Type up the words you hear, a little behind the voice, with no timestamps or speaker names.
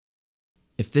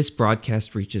If this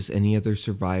broadcast reaches any other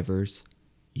survivors,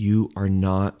 you are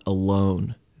not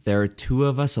alone. There are 2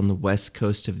 of us on the west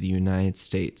coast of the United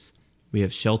States. We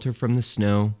have shelter from the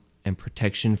snow and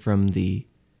protection from the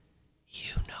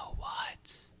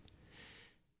you-know-what.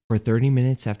 For 30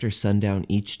 minutes after sundown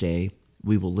each day,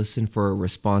 we will listen for a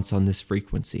response on this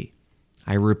frequency.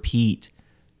 I repeat,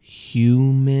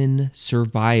 human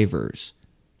survivors.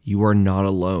 You are not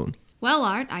alone. Well,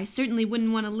 Art, I certainly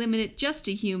wouldn't want to limit it just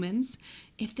to humans.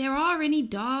 If there are any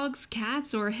dogs,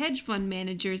 cats, or hedge fund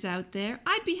managers out there,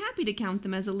 I'd be happy to count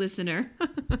them as a listener.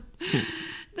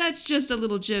 That's just a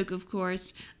little joke, of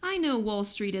course. I know Wall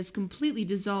Street has completely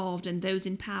dissolved, and those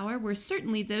in power were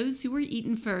certainly those who were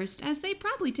eaten first, as they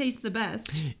probably taste the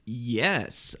best.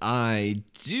 Yes, I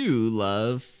do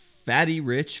love fatty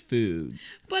rich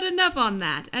foods. But enough on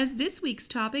that, as this week's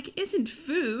topic isn't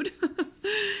food.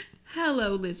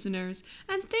 Hello, listeners,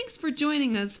 and thanks for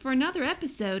joining us for another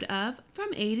episode of From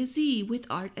A to Z with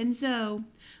Art and Zoe.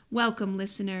 Welcome,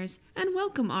 listeners, and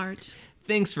welcome, Art.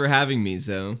 Thanks for having me,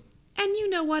 Zoe. And you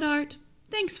know what, Art?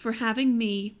 Thanks for having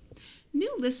me.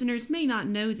 New listeners may not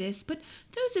know this, but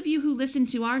those of you who listened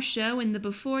to our show in the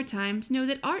before times know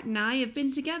that Art and I have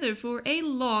been together for a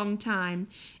long time,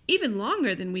 even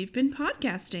longer than we've been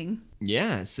podcasting.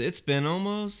 Yes, it's been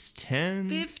almost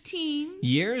 15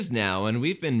 years now, and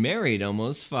we've been married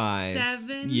almost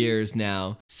 7 years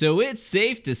now. So it's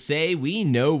safe to say we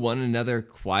know one another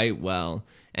quite well.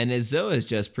 And as Zoe has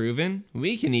just proven,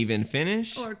 we can even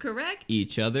finish or correct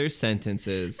each other's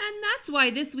sentences. And that's why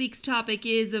this week's topic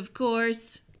is, of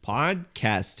course,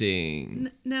 podcasting.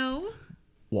 No.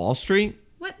 Wall Street?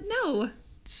 What? No.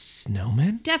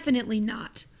 Snowmen? Definitely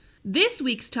not. This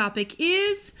week's topic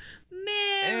is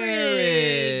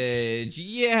marriage.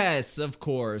 Yes, of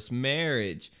course,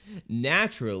 marriage.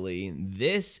 Naturally,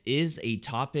 this is a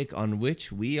topic on which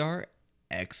we are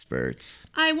experts.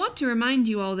 I want to remind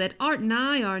you all that Art and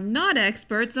I are not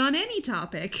experts on any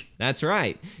topic. That's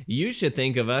right. You should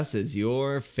think of us as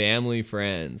your family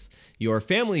friends. Your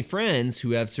family friends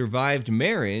who have survived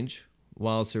marriage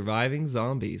while surviving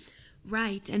zombies.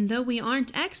 Right, and though we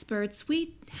aren't experts,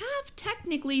 we have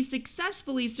technically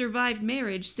successfully survived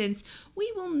marriage since we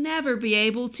will never be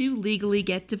able to legally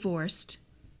get divorced.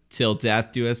 Till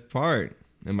death do us part.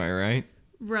 Am I right?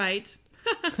 Right.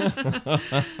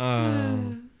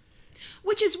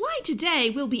 Which is why today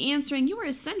we'll be answering your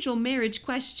essential marriage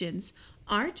questions.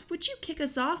 Art, would you kick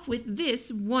us off with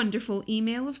this wonderful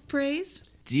email of praise?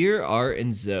 Dear Art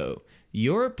and Zoe,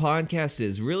 your podcast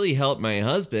has really helped my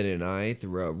husband and I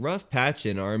through a rough patch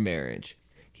in our marriage.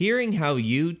 Hearing how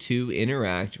you two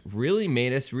interact really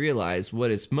made us realize what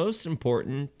is most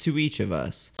important to each of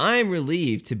us. I'm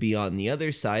relieved to be on the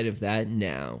other side of that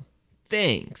now.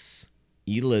 Thanks,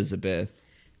 Elizabeth.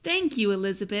 Thank you,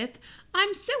 Elizabeth.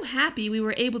 I'm so happy we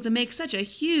were able to make such a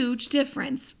huge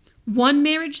difference. One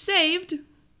marriage saved.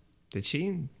 Did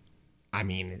she? I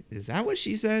mean, is that what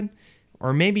she said?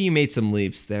 Or maybe you made some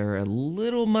leaps there. A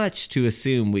little much to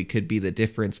assume we could be the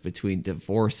difference between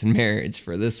divorce and marriage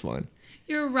for this one.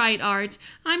 You're right, Art.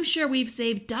 I'm sure we've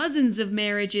saved dozens of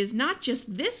marriages, not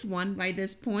just this one by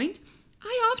this point.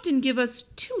 I often give us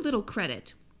too little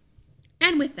credit.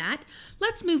 And with that,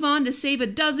 let's move on to save a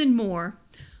dozen more.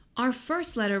 Our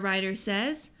first letter writer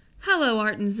says, Hello,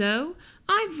 Art and Zoe.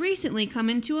 I've recently come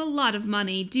into a lot of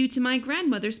money due to my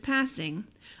grandmother's passing.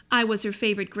 I was her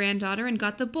favorite granddaughter and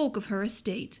got the bulk of her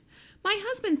estate. My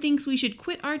husband thinks we should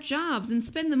quit our jobs and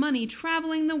spend the money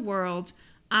traveling the world.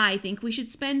 I think we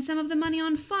should spend some of the money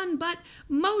on fun, but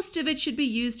most of it should be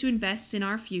used to invest in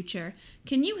our future.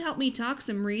 Can you help me talk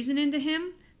some reason into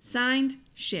him? Signed,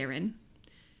 Sharon.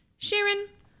 Sharon,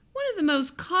 one of the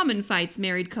most common fights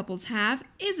married couples have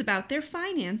is about their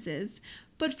finances.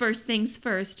 But first things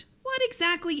first, what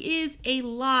exactly is a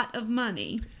lot of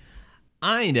money?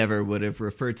 I never would have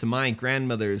referred to my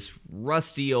grandmother's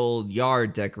rusty old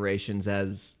yard decorations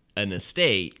as an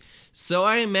estate, so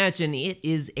I imagine it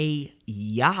is a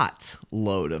yacht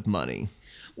load of money.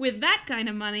 With that kind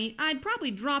of money, I'd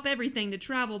probably drop everything to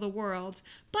travel the world.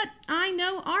 But I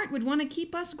know Art would want to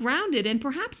keep us grounded and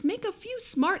perhaps make a few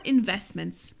smart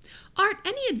investments. Art,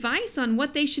 any advice on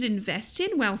what they should invest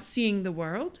in while seeing the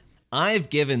world?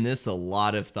 I've given this a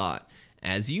lot of thought.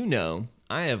 As you know,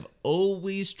 I have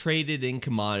always traded in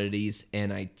commodities,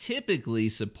 and I typically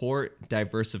support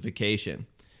diversification.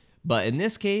 But in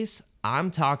this case,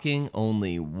 I'm talking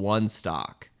only one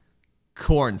stock.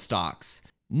 Corn stocks.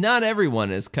 Not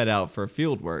everyone is cut out for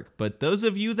field work, but those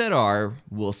of you that are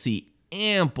will see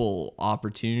ample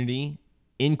opportunity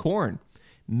in corn.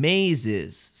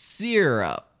 Mazes,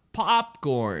 syrup,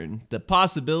 popcorn. The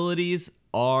possibilities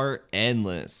are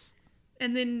endless.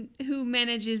 And then who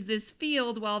manages this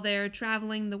field while they're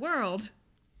traveling the world?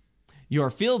 Your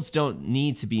fields don't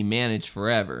need to be managed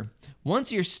forever.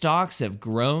 Once your stocks have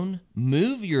grown,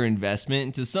 move your investment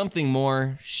into something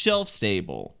more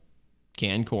shelf-stable.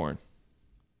 Canned corn.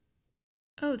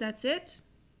 Oh, that's it?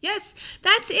 Yes,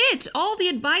 that's it! All the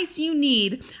advice you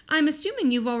need. I'm assuming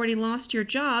you've already lost your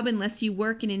job unless you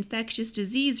work in infectious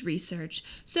disease research,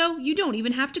 so you don't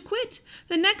even have to quit.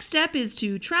 The next step is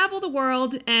to travel the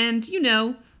world and,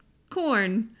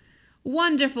 corn.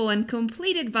 Wonderful and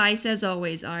complete advice as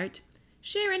always, Art.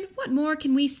 Sharon, what more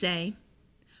can we say?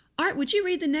 Art, would you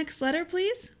read the next letter,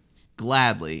 please?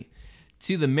 Gladly.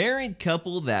 To the married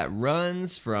couple that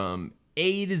runs from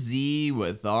A to Z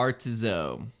with R to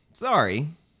Zoe. Sorry,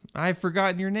 I've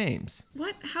forgotten your names.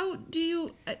 What? How do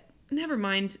you... never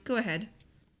mind. Go ahead.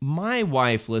 My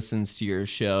wife listens to your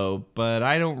show, but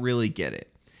I don't really get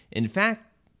it. In fact,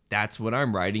 that's what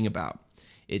I'm writing about.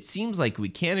 It seems like we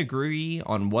can't agree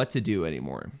on what to do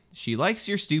anymore. She likes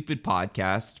your stupid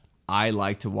podcast. I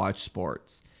like to watch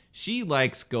sports. She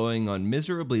likes going on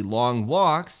miserably long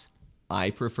walks. I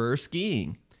prefer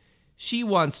skiing. She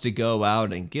wants to go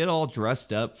out and get all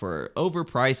dressed up for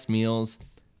overpriced meals.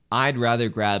 I'd rather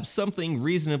grab something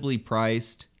reasonably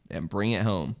priced and bring it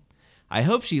home. I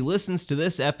hope she listens to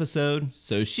this episode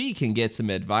so she can get some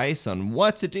advice on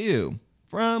what to do.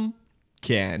 From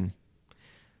Ken.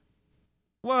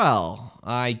 Well,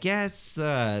 I guess,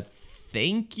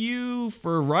 thank you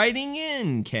for writing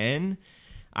in, Ken.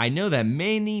 I know that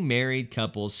many married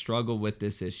couples struggle with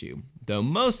this issue, though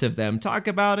most of them talk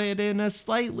about it in a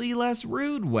slightly less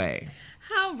rude way.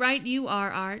 How right you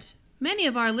are, Art. Many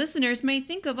of our listeners may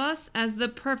think of us as the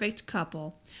perfect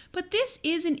couple, but this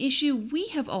is an issue we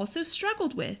have also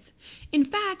struggled with. In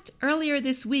fact, earlier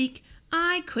this week,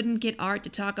 I couldn't get Art to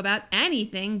talk about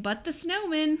anything but the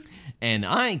snowman. And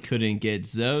I couldn't get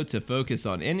Zoe to focus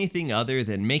on anything other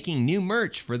than making new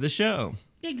merch for the show.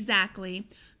 Exactly.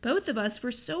 Both of us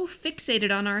were so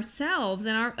fixated on ourselves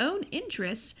and our own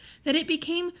interests that it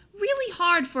became really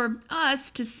hard for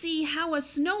us to see how a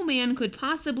snowman could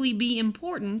possibly be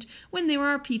important when there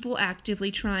are people actively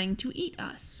trying to eat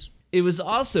us. It was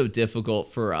also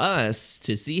difficult for us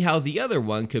to see how the other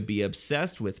one could be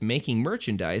obsessed with making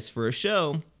merchandise for a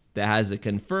show that has a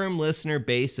confirmed listener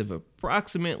base of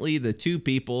approximately the 2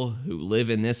 people who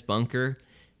live in this bunker,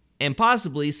 and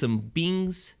possibly some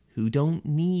beings who don't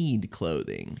need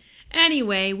clothing.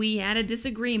 Anyway, we had a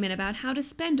disagreement about how to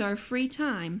spend our free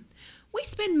time. We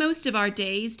spend most of our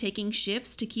days taking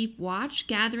shifts to keep watch,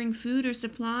 gathering food or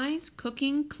supplies,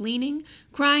 cooking, cleaning,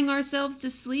 crying ourselves to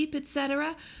sleep,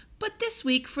 etc. But this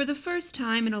week, for the first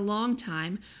time in a long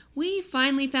time, we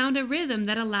finally found a rhythm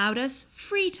that allowed us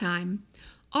free time.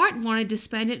 Art wanted to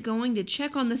spend it going to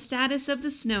check on the status of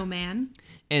the snowman.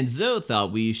 And Zoe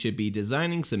thought we should be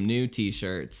designing some new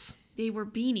t-shirts. They were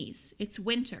beanies. It's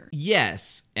winter.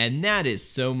 Yes, and that is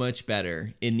so much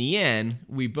better. In the end,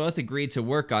 we both agreed to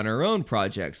work on our own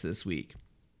projects this week.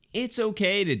 It's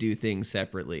okay to do things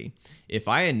separately. If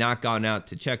I had not gone out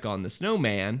to check on the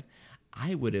snowman,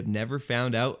 I would have never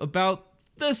found out about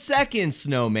the second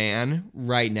snowman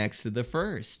right next to the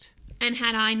first. And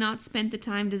had I not spent the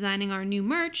time designing our new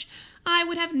merch, I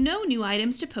would have no new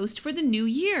items to post for the new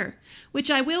year,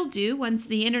 which I will do once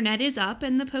the internet is up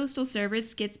and the Postal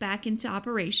Service gets back into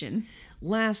operation.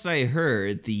 Last I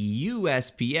heard, the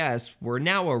USPS were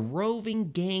now a roving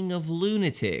gang of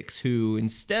lunatics who,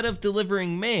 instead of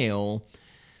delivering mail,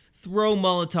 throw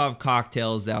Molotov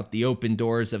cocktails out the open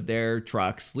doors of their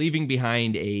trucks, leaving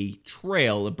behind a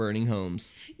trail of burning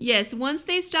homes. Yes, once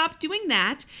they stop doing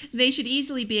that, they should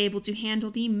easily be able to handle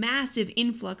the massive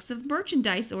influx of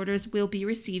merchandise orders we'll be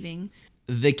receiving.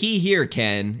 The key here,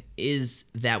 Ken, is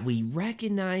that we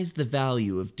recognize the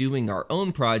value of doing our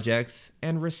own projects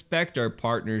and respect our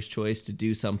partner's choice to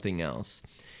do something else.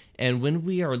 And when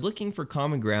we are looking for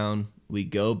common ground, we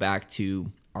go back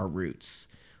to our roots.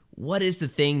 What is the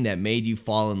thing that made you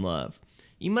fall in love?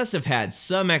 You must have had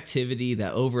some activity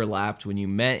that overlapped when you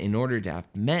met in order to have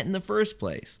met in the first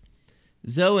place.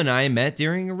 Zoe and I met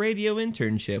during a radio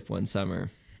internship one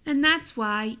summer. And that's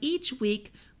why each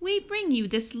week we bring you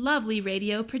this lovely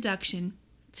radio production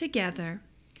together.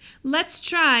 Let's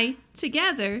try,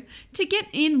 together, to get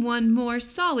in one more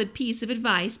solid piece of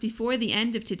advice before the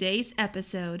end of today's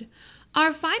episode.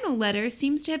 Our final letter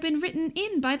seems to have been written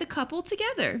in by the couple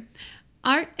together.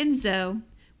 Art and Zoe,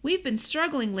 we've been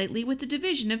struggling lately with the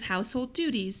division of household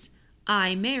duties.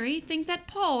 I, Mary, think that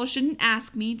Paul shouldn't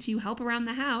ask me to help around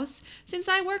the house since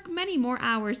I work many more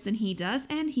hours than he does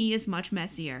and he is much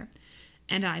messier.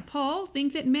 And I, Paul,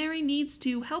 think that Mary needs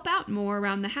to help out more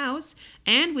around the house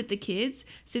and with the kids,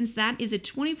 since that is a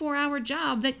 24-hour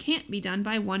job that can't be done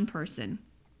by one person.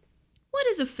 What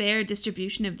is a fair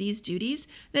distribution of these duties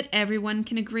that everyone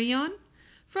can agree on?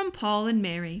 From Paul and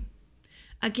Mary.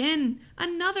 Again,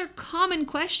 another common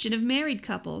question of married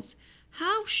couples.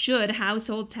 How should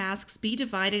household tasks be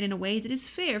divided in a way that is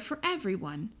fair for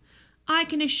everyone? I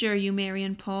can assure you, Mary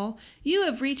and Paul, you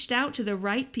have reached out to the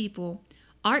right people.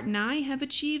 Art and I have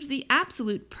achieved the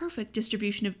absolute perfect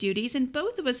distribution of duties, and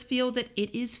both of us feel that it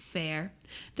is fair.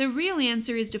 The real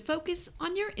answer is to focus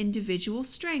on your individual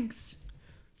strengths.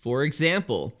 For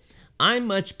example, I'm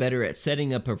much better at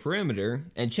setting up a perimeter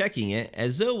and checking it,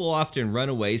 as Zoe will often run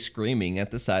away screaming at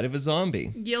the sight of a zombie.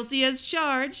 Guilty as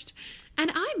charged. And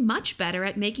I'm much better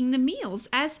at making the meals,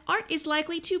 as Art is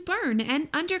likely to burn and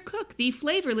undercook the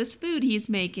flavorless food he's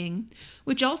making,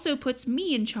 which also puts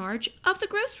me in charge of the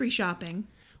grocery shopping.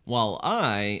 While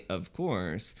I, of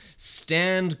course,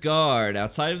 stand guard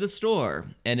outside of the store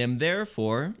and am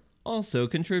therefore also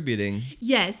contributing.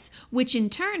 Yes, which in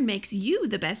turn makes you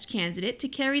the best candidate to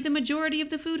carry the majority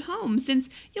of the food home, since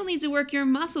you'll need to work your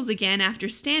muscles again after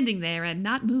standing there and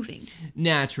not moving.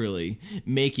 Naturally,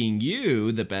 making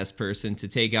you the best person to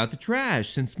take out the trash,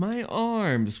 since my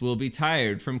arms will be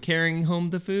tired from carrying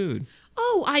home the food.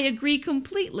 Oh, I agree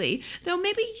completely, though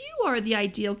maybe you are the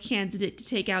ideal candidate to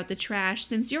take out the trash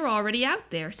since you're already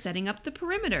out there setting up the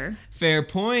perimeter. Fair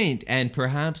point, and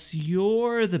perhaps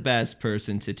you're the best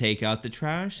person to take out the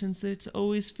trash since it's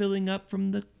always filling up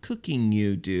from the cooking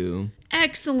you do.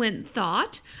 Excellent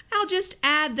thought. I'll just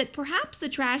add that perhaps the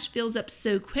trash fills up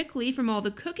so quickly from all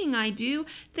the cooking I do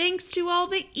thanks to all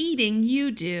the eating you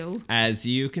do. As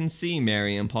you can see,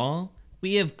 Mary and Paul,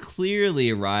 we have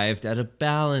clearly arrived at a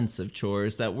balance of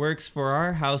chores that works for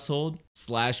our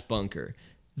household/bunker.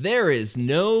 There is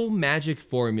no magic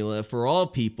formula for all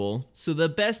people, so the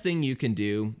best thing you can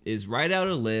do is write out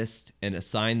a list and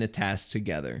assign the tasks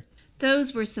together.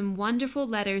 Those were some wonderful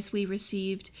letters we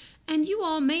received, and you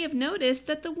all may have noticed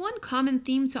that the one common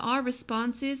theme to our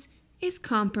responses is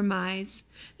compromise.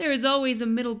 There is always a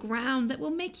middle ground that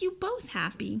will make you both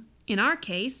happy. In our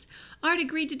case, Art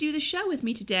agreed to do the show with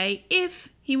me today if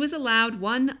he was allowed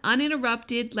one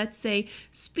uninterrupted, let's say,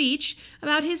 speech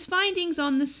about his findings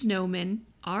on the snowman.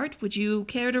 Art, would you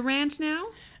care to rant now?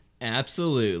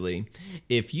 Absolutely.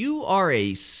 If you are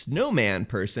a snowman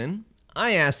person,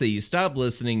 I ask that you stop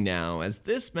listening now, as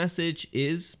this message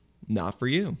is not for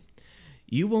you.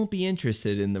 You won't be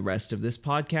interested in the rest of this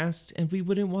podcast, and we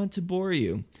wouldn't want to bore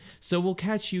you. So we'll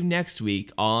catch you next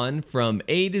week on From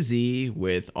A to Z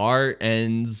with Art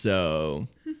and Zoe.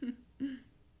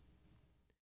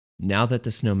 Now that the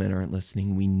snowmen aren't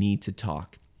listening, we need to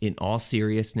talk. In all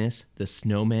seriousness, the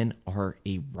snowmen are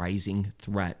a rising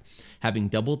threat. Having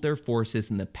doubled their forces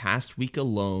in the past week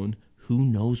alone, who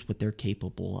knows what they're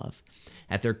capable of?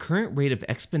 At their current rate of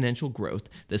exponential growth,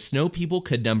 the snow people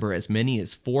could number as many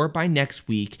as 4 by next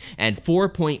week and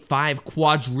 4.5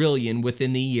 quadrillion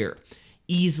within the year,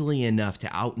 easily enough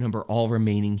to outnumber all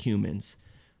remaining humans.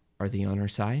 Are they on our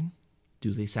side?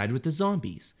 Do they side with the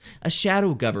zombies? A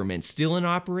shadow government still in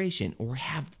operation? Or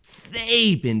have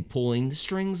they been pulling the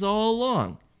strings all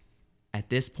along? At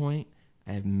this point,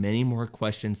 I have many more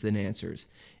questions than answers.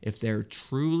 If there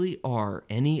truly are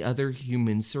any other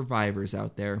human survivors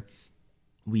out there,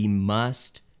 we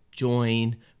must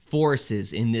join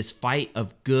forces in this fight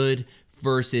of good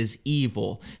versus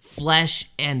evil,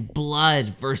 flesh and blood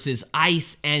versus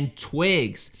ice and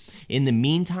twigs. In the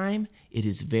meantime, it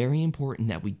is very important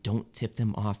that we don't tip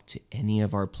them off to any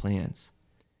of our plans.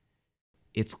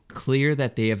 It's clear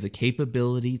that they have the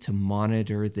capability to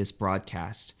monitor this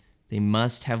broadcast. They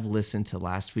must have listened to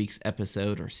last week's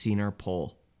episode or seen our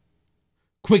poll.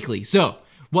 Quickly, so,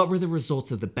 what were the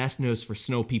results of the Best Nose for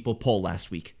Snow People poll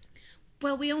last week?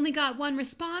 Well, we only got one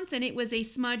response, and it was a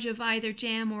smudge of either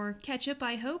jam or ketchup,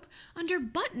 I hope, under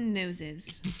button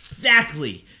noses.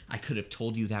 Exactly! I could have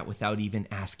told you that without even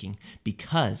asking,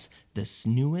 because the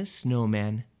snewest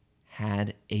snowman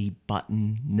had a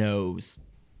button nose.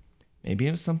 Maybe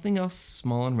it was something else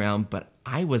small and round, but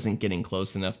I wasn't getting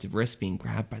close enough to risk being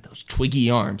grabbed by those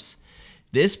twiggy arms.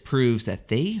 This proves that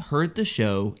they heard the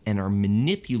show and are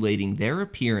manipulating their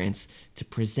appearance to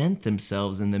present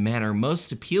themselves in the manner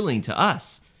most appealing to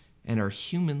us and our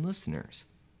human listeners.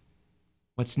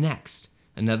 What's next?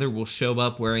 Another will show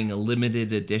up wearing a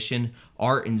limited edition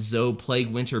Art and Zoe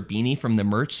Plague Winter beanie from the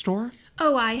merch store?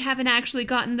 Oh, I haven't actually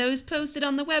gotten those posted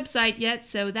on the website yet,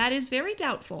 so that is very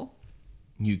doubtful.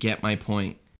 You get my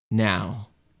point. Now,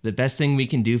 the best thing we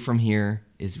can do from here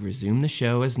is resume the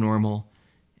show as normal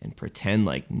and pretend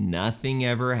like nothing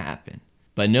ever happened.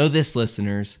 But know this,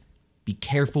 listeners, be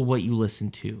careful what you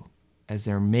listen to, as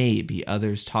there may be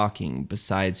others talking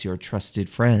besides your trusted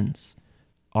friends,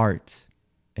 Art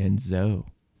and Zoe.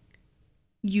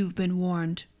 You've been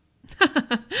warned.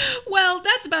 Well,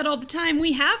 that's about all the time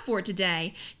we have for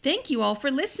today. Thank you all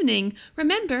for listening.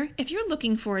 Remember, if you're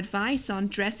looking for advice on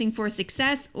dressing for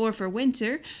success or for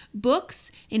winter,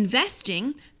 books,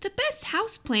 investing, the best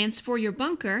houseplants for your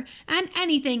bunker, and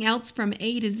anything else from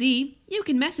A to Z, you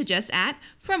can message us at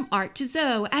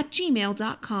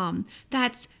FromArtToZoe@gmail.com.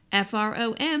 That's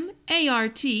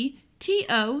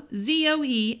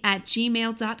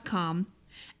FromArtToZoe@gmail.com.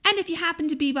 And if you happen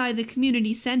to be by the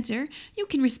community center, you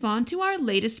can respond to our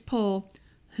latest poll.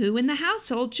 Who in the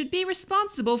household should be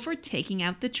responsible for taking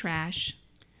out the trash?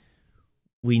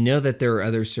 We know that there are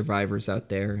other survivors out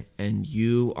there, and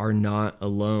you are not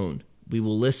alone. We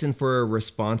will listen for a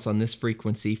response on this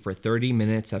frequency for 30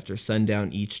 minutes after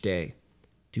sundown each day.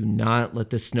 Do not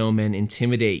let the snowmen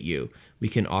intimidate you. We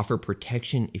can offer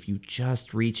protection if you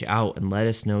just reach out and let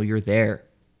us know you're there.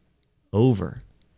 Over.